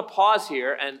I want to pause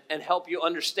here and help you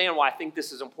understand why I think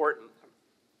this is important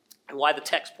and why the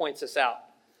text points this out.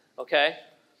 Okay?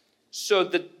 So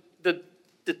the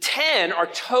 10 are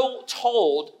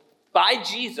told by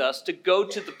Jesus to go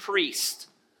to the priest.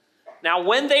 Now,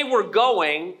 when they were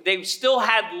going, they still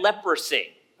had leprosy,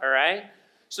 all right?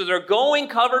 So they're going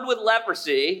covered with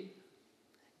leprosy,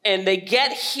 and they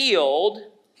get healed,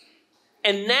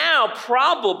 and now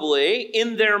probably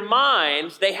in their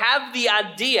minds, they have the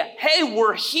idea, hey,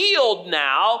 we're healed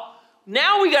now.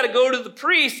 Now we got to go to the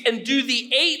priest and do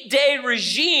the 8-day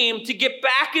regime to get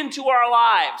back into our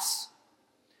lives.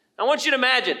 I want you to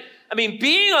imagine,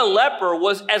 being a leper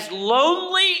was as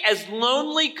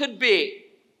lonely could be.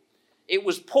 It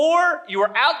was poor, you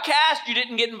were outcast, you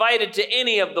didn't get invited to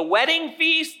any of the wedding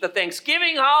feasts, the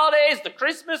Thanksgiving holidays, the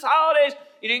Christmas holidays,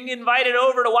 you didn't get invited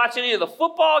over to watch any of the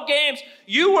football games.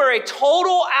 You were a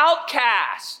total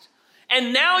outcast.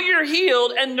 And now you're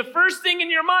healed, and the first thing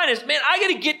in your mind is, man, I got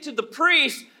to get to the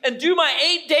priest and do my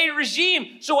 8-day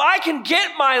regime so I can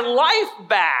get my life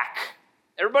back.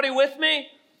 Everybody with me?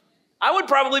 I would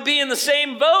probably be in the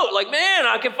same boat. Like, man,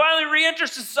 I can finally re-enter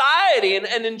society and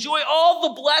enjoy all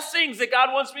the blessings that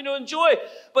God wants me to enjoy.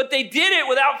 But they did it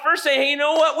without first saying, hey, you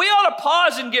know what? We ought to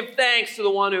pause and give thanks to the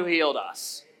one who healed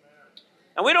us.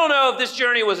 And we don't know if this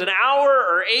journey was an hour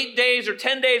or 8 days or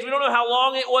 10 days. We don't know how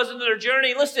long it was into their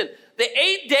journey. Listen, the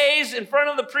 8 days in front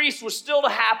of the priest was still to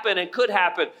happen and could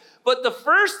happen. But the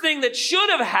first thing that should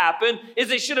have happened is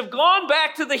they should have gone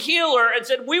back to the healer and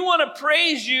said, we want to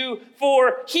praise you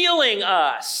for healing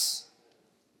us.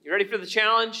 You ready for the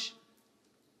challenge?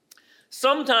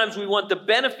 Sometimes we want the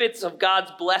benefits of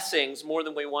God's blessings more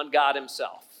than we want God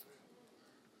himself.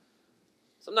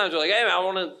 Sometimes we're like, hey,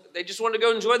 they just want to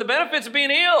go enjoy the benefits of being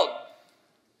healed.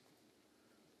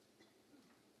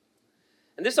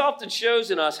 And this often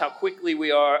shows in us how quickly we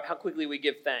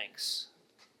give thanks.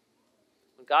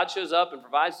 When God shows up and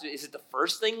provides, is it the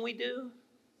first thing we do?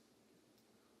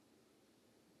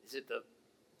 Is it the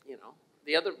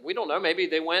other? We don't know. Maybe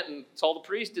they went and saw the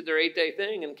priest, did their 8-day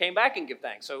thing, and came back and give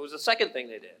thanks. So it was the second thing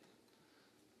they did.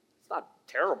 It's not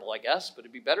terrible, I guess, but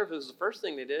it'd be better if it was the first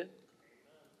thing they did.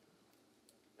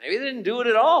 Maybe they didn't do it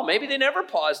at all. Maybe they never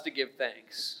paused to give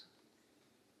thanks.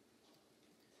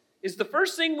 Is the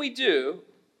first thing we do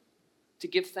to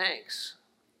give thanks?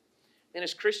 And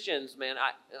as Christians, man,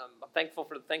 I'm thankful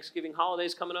for the Thanksgiving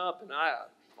holidays coming up, and I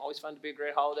always find it to be a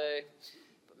great holiday.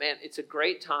 But man, it's a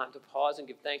great time to pause and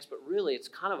give thanks, but really it's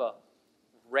kind of a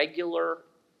regular,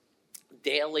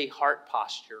 daily heart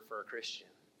posture for a Christian.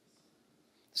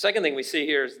 The second thing we see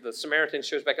here is the Samaritan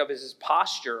shows back up is his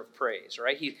posture of praise,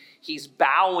 right? He's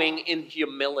bowing in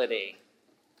humility.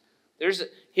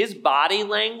 His body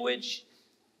language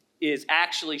is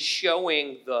actually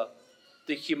showing the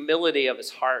humility of his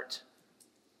heart.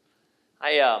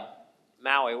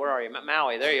 Maui, where are you?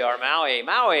 Maui, there you are, Maui.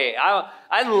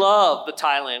 I love the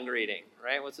Thailand greeting,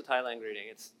 right? What's the Thailand greeting?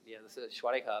 This is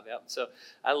Shwari Kab, yep. So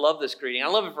I love this greeting. I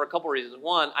love it for a couple reasons.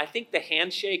 One, I think the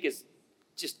handshake is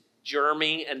just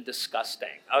germy and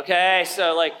disgusting, okay?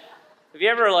 So, have you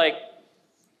ever,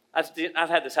 I've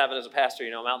had this happen as a pastor,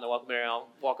 I'm out in the welcome area, I'll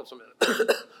walk up to somebody,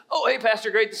 oh, hey,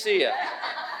 pastor, great to see you.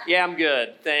 Yeah, I'm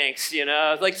good, thanks,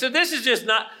 so this is just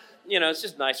not, it's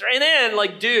just nicer. And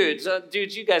then, dudes,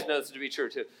 you guys know this to be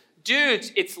true, too.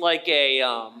 Dudes, it's like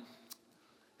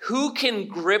who can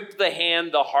grip the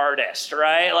hand the hardest,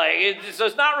 right? So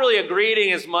it's not really a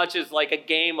greeting as much as, a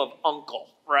game of uncle,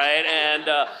 right? And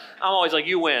I'm always like,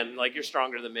 you win, you're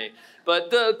stronger than me.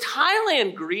 But the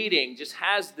Thailand greeting just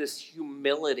has this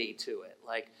humility to it,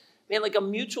 a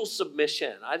mutual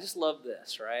submission. I just love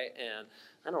this, right? And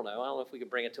I don't know if we could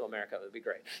bring it to America, it would be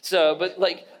great. So,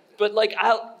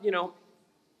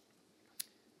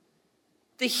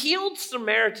 the healed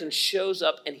Samaritan shows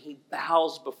up and he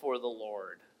bows before the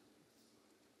Lord.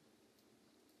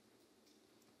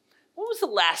 When was the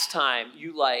last time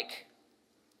you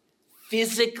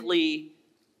physically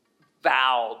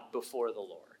bowed before the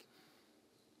Lord?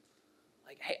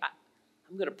 Hey,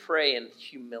 I'm going to pray in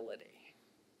humility.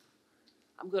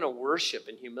 I'm going to worship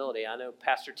in humility. I know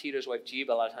Pastor Tito's wife, Jiva,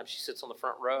 a lot of times she sits on the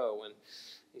front row and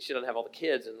she doesn't have all the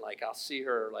kids. And I'll see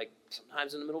her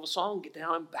sometimes in the middle of a song, get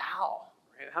down and bow.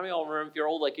 Right? How many of y'all remember, if you're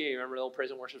old like you remember the old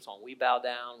praise and worship song, We Bow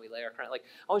Down, We Lay Our Crown. I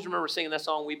always remember singing that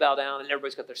song, We Bow Down, and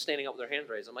everybody's got their standing up with their hands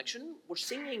raised. I'm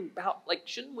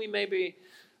shouldn't we maybe,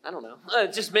 I don't know.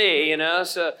 It's just me,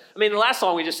 So, the last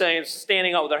song we just sang is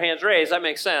standing up with our hands raised. That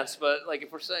makes sense. But,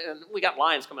 if we're saying, we got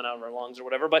lines coming out of our lungs or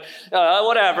whatever. But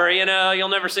whatever, you'll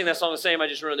never sing that song the same. I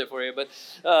just ruined it for you. But,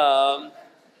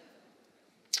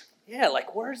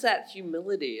 where's that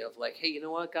humility of, hey, you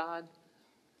know what, God?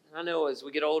 I know as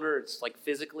we get older, it's,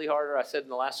 physically harder. I said in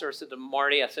the last service to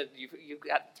Marty, I said, you've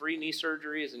got 3 knee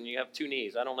surgeries and you have 2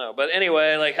 knees. I don't know. But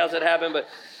anyway, how's that happen? But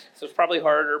so it's probably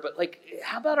harder. But,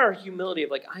 how about our humility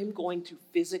of, I'm going to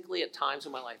physically at times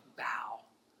in my life bow.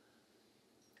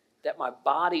 That my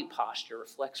body posture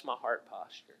reflects my heart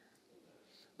posture.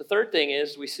 The third thing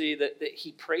is we see that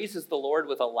he praises the Lord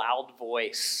with a loud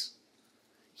voice.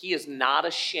 He is not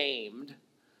ashamed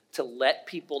to let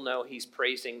people know he's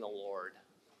praising the Lord.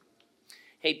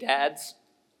 Hey, dads,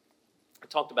 I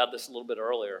talked about this a little bit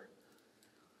earlier.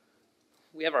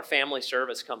 We have our family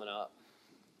service coming up.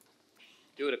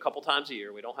 Do it a couple times a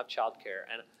year. We don't have childcare.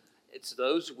 And it's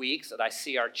those weeks that I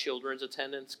see our children's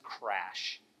attendance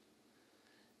crash.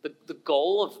 The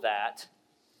goal of that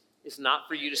is not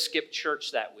for you to skip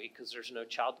church that week because there's no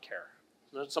childcare.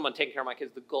 There's not someone taking care of my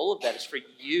kids. The goal of that is for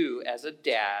you as a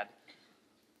dad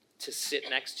to sit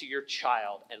next to your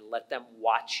child and let them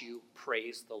watch you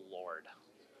praise the Lord.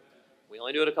 We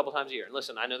only do it a couple times a year. And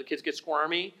listen, I know the kids get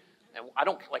squirmy. And I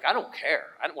don't care.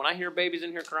 When I hear babies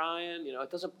in here crying,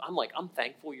 it doesn't, I'm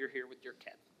thankful you're here with your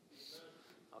kid.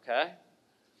 Okay?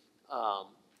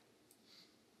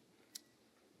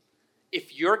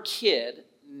 If your kid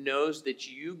knows that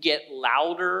you get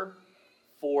louder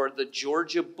for the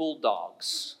Georgia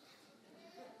Bulldogs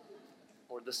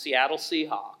or the Seattle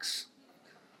Seahawks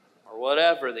or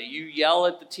whatever that you yell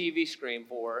at the TV screen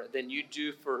for than you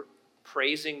do for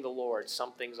praising the Lord,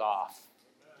 something's off.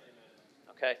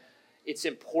 Okay? It's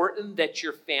important that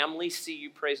your family see you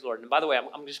praise the Lord. And by the way,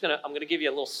 I'm gonna give you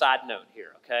a little side note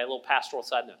here, okay? A little pastoral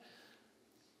side note.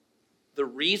 The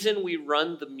reason we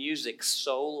run the music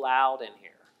so loud in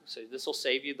here, so this will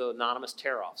save you the anonymous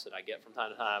tear-offs that I get from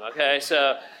time to time, okay?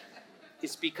 So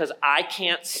it's because I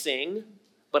can't sing,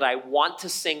 but I want to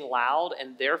sing loud,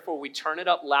 and therefore we turn it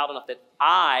up loud enough that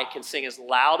I can sing as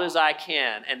loud as I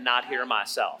can and not hear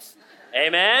myself.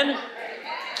 Amen?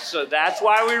 So that's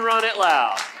why we run it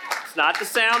loud. It's not the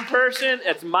sound person,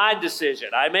 it's my decision.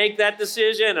 I make that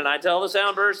decision, and I tell the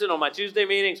sound person on my Tuesday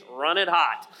meetings, run it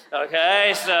hot.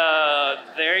 Okay, so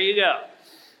there you go.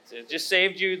 So it just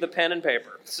saved you the pen and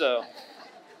paper. So,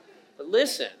 but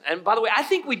listen, and by the way, I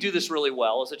think we do this really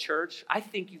well as a church. I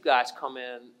think you guys come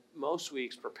in most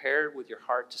weeks prepared with your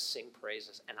heart to sing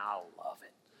praises, and I love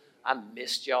it. I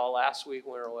missed y'all last week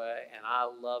when we were away, and I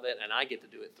love it, and I get to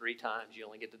do it 3 times. You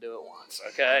only get to do it once,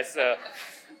 okay? So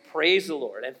praise the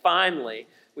Lord. And finally,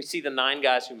 we see the 9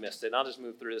 guys who missed it. And I'll just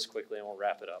move through this quickly, and we'll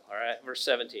wrap it up, all right? Verse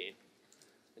 17.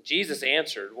 Jesus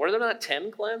answered, were there not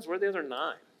 10 cleansed? Where are the other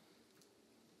 9?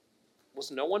 Was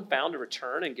no one found to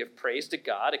return and give praise to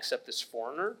God except this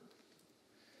foreigner?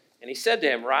 And he said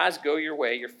to him, rise, go your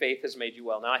way. Your faith has made you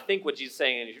well. Now, I think what Jesus is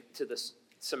saying to this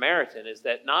Samaritan is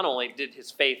that not only did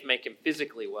his faith make him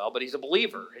physically well, but he's a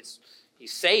believer.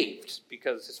 He's saved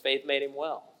because his faith made him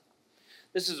well.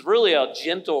 This is really a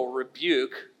gentle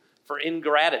rebuke for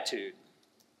ingratitude.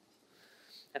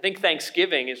 I think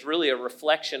Thanksgiving is really a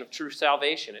reflection of true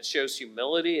salvation. It shows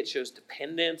humility. It shows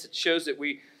dependence. It shows that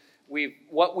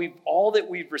all that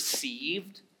we've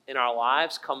received in our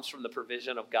lives comes from the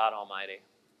provision of God Almighty.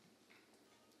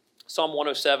 Psalm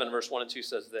 107, verse 1 and 2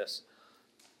 says this.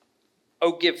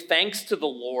 Oh, give thanks to the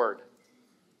Lord,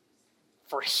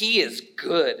 for he is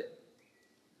good.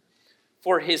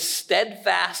 For his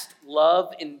steadfast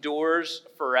love endures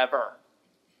forever.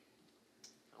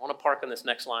 I want to park on this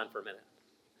next line for a minute.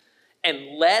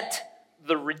 And let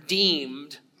the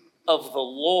redeemed of the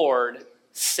Lord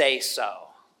say so.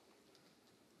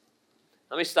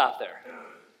 Let me stop there.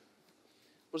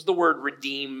 What does the word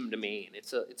redeemed mean?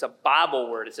 It's a Bible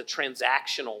word. It's a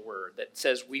transactional word that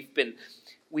says we've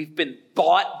been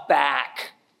bought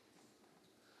back.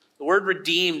 The word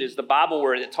redeemed is the Bible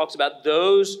word that talks about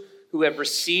those who have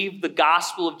received the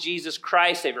gospel of Jesus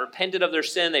Christ. They've repented of their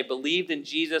sin. They believed in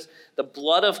Jesus. The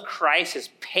blood of Christ has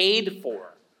paid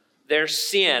for their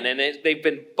sin. And they've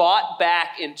been bought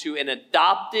back into an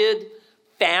adopted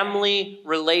family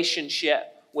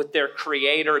relationship with their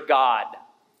Creator God.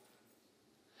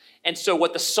 And so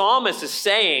what the psalmist is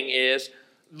saying is,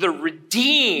 the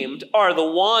redeemed are the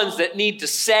ones that need to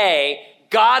say,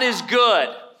 God is good,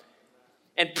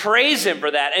 and praise him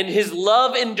for that. And his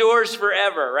love endures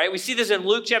forever, right? We see this in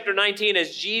Luke chapter 19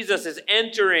 as Jesus is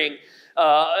entering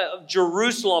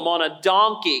Jerusalem on a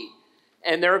donkey.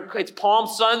 And it's Palm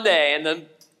Sunday, and the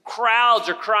crowds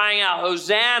are crying out,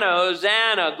 Hosanna,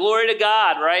 Hosanna, glory to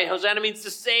God, right? Hosanna means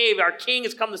to save. Our King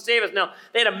has come to save us. Now,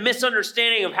 they had a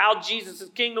misunderstanding of how Jesus'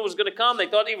 kingdom was going to come. They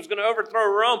thought he was going to overthrow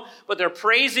Rome, but they're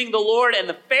praising the Lord, and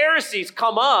the Pharisees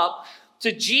come up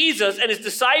to Jesus and his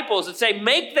disciples and say,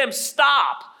 make them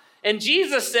stop. And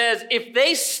Jesus says, if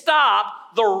they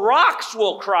stop, the rocks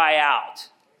will cry out.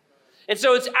 And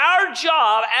so it's our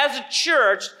job as a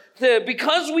church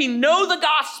because we know the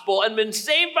gospel and been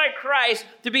saved by Christ,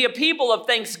 to be a people of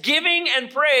thanksgiving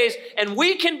and praise. And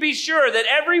we can be sure that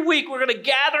every week we're going to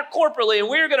gather corporately and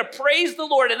we're going to praise the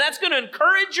Lord. And that's going to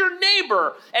encourage your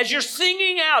neighbor as you're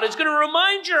singing out. It's going to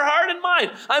remind your heart and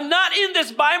mind, I'm not in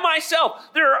this by myself.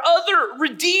 There are other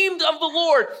redeemed of the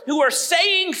Lord who are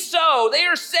saying so. They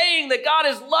are saying that God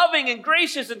is loving and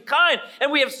gracious and kind,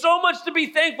 and we have so much to be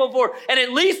thankful for. And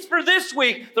at least for this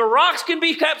week, the rocks can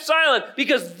be kept silent,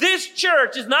 because this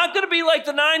church is not going to be like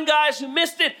the 9 guys who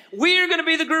missed it. We are going to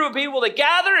be the group of people that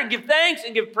gather and give thanks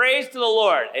and give praise to the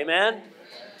Lord. Amen?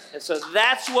 And so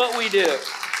that's what we do.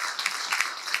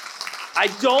 I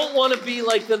don't want to be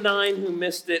like the 9 who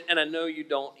missed it, and I know you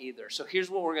don't either. So here's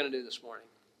what we're going to do this morning.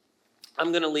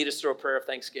 I'm going to lead us through a prayer of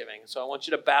thanksgiving. So I want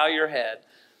you to bow your head.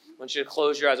 I want you to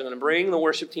close your eyes. I'm going to bring the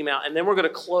worship team out, and then we're going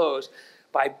to close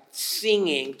by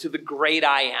singing to the great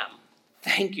I am.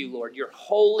 Thank you, Lord. You're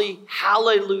holy.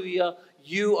 Hallelujah.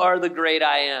 You are the great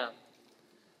I am.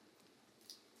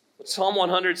 But Psalm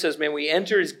 100 says, man, we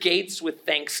enter his gates with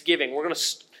thanksgiving. We're going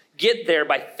to get there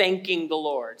by thanking the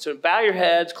Lord. So bow your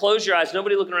heads, close your eyes,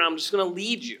 nobody looking around. I'm just going to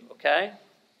lead you, okay?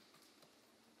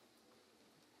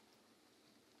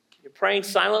 You're praying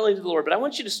silently to the Lord, but I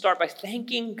want you to start by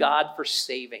thanking God for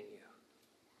saving you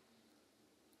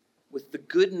with the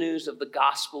good news of the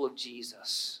gospel of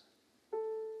Jesus.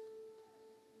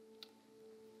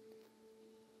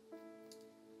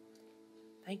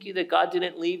 Thank you that God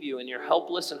didn't leave you in your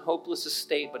helpless and hopeless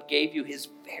estate, but gave you his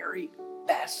very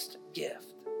best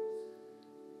gift.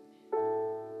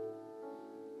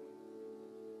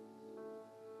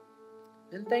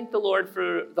 Then thank the Lord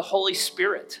for the Holy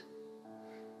Spirit.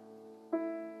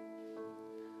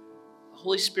 The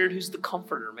Holy Spirit who's the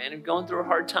comforter, man. If you're going through a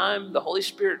hard time, the Holy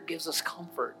Spirit gives us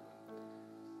comfort.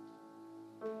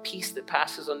 Peace that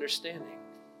passes understanding.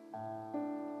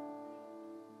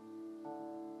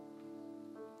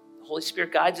 The Holy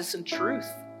Spirit guides us in truth.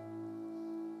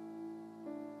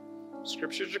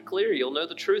 Scriptures are clear. You'll know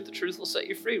the truth. The truth will set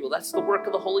you free. Well, that's the work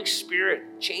of the Holy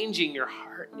Spirit, changing your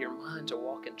heart and your mind to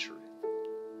walk in truth.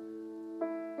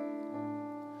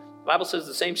 The Bible says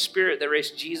the same Spirit that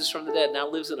raised Jesus from the dead now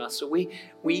lives in us. So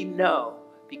we know,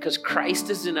 because Christ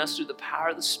is in us through the power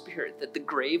of the Spirit, that the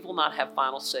grave will not have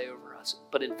final say over us.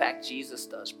 But in fact, Jesus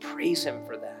does. Praise him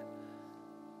for that.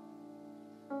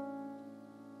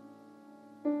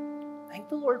 Thank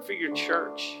the Lord for your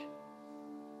church.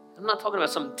 I'm not talking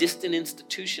about some distant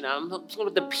institution. I'm talking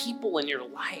about the people in your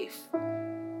life.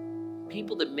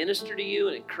 People that minister to you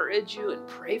and encourage you and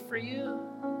pray for you.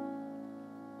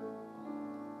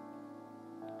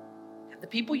 And the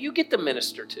people you get to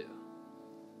minister to.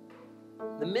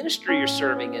 The ministry you're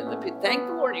serving in. Thank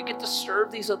the Lord you get to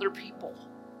serve these other people.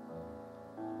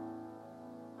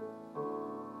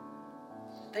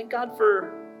 Thank God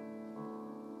for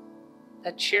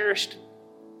that cherished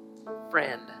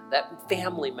friend, that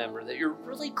family member that you're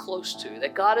really close to,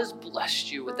 that God has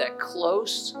blessed you with that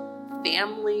close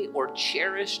family or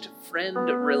cherished friend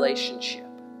relationship.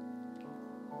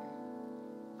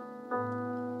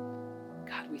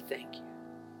 God, we thank you.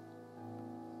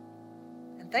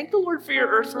 And thank the Lord for your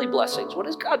earthly blessings. What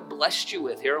has God blessed you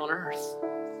with here on earth? The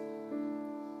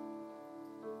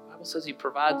Bible says he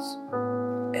provides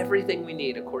everything we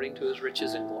need according to his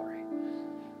riches and glory.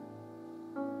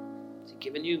 He's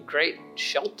given you great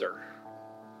shelter,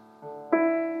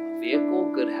 a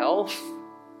vehicle, good health,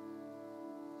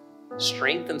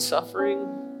 strength in suffering,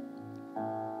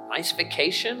 nice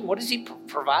vacation. What has he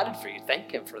provided for you?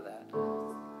 Thank him for that.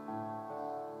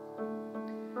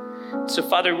 So,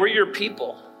 Father, we're your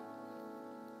people.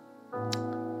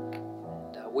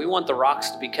 And we want the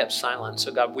rocks to be kept silent.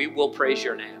 So, God, we will praise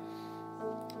your name.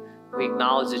 We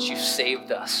acknowledge that you've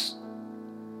saved us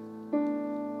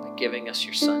by giving us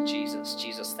your son, Jesus.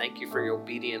 Jesus, thank you for your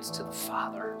obedience to the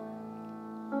Father.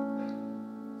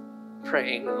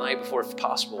 Praying the night before, if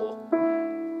possible,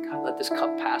 God, let this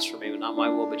cup pass from me, not my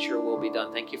will, but your will be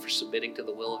done. Thank you for submitting to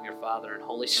the will of your Father. And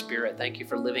Holy Spirit, thank you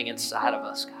for living inside of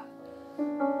us, God.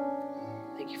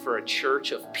 Thank you for a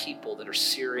church of people that are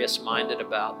serious-minded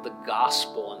about the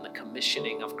gospel and the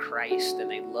commissioning of Christ,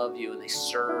 and they love you, and they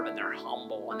serve, and they're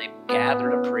humble, and they gather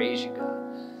to praise you, God.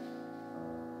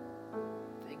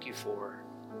 Thank you for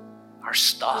our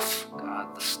stuff,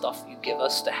 God, the stuff you give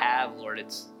us to have, Lord.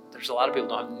 There's a lot of people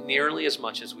who don't have nearly as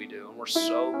much as we do, and we're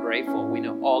so grateful. We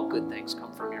know all good things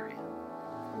come from your hand.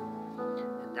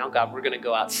 And now, God, we're going to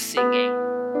go out singing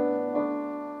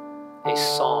a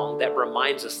song that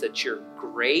reminds us that you're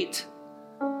great,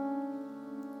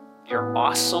 you're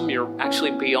awesome, you're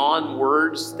actually beyond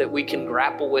words that we can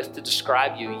grapple with to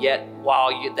describe you. Yet,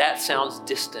 while that sounds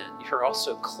distant, you're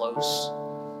also close.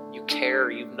 You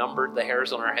care, you've numbered the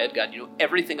hairs on our head, God. You know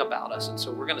everything about us. And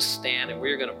so we're going to stand and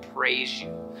we're going to praise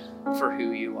you for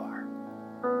who you are.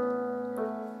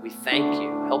 We thank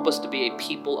you. Help us to be a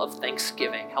people of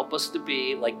thanksgiving. Help us to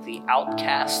be like the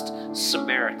outcast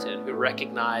Samaritan who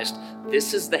recognized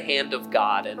this is the hand of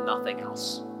God and nothing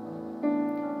else.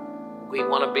 We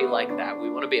want to be like that.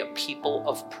 We want to be a people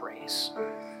of praise,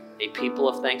 a people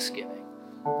of thanksgiving.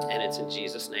 And it's in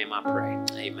Jesus' name I pray.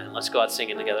 Amen. Let's go out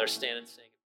singing together. Stand and sing.